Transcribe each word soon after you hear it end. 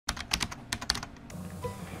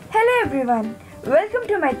everyone, welcome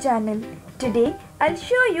to my channel. Today I'll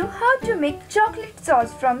show you how to make chocolate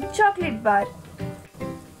sauce from chocolate bar.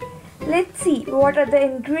 Let's see what are the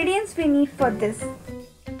ingredients we need for this.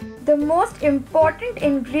 The most important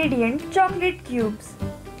ingredient, chocolate cubes,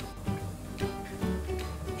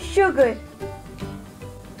 sugar,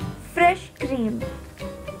 fresh cream.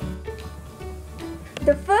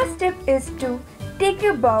 The first step is to take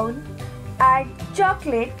a bowl, add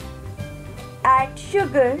chocolate, add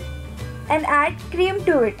sugar and add cream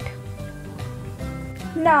to it.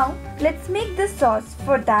 Now let's make the sauce.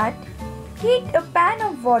 For that, heat a pan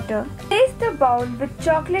of water. Place the bowl with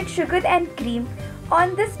chocolate, sugar and cream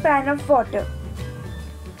on this pan of water.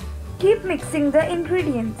 Keep mixing the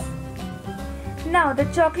ingredients. Now the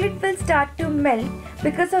chocolate will start to melt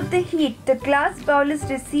because of the heat the glass bowl is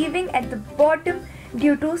receiving at the bottom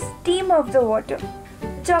due to steam of the water.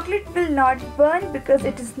 Chocolate will not burn because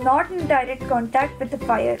it is not in direct contact with the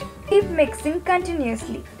fire. Keep mixing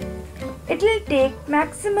continuously. It will take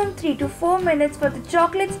maximum 3 to 4 minutes for the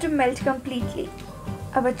chocolates to melt completely.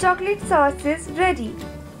 Our chocolate sauce is ready.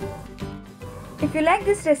 If you like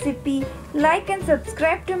this recipe, like and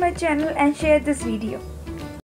subscribe to my channel and share this video.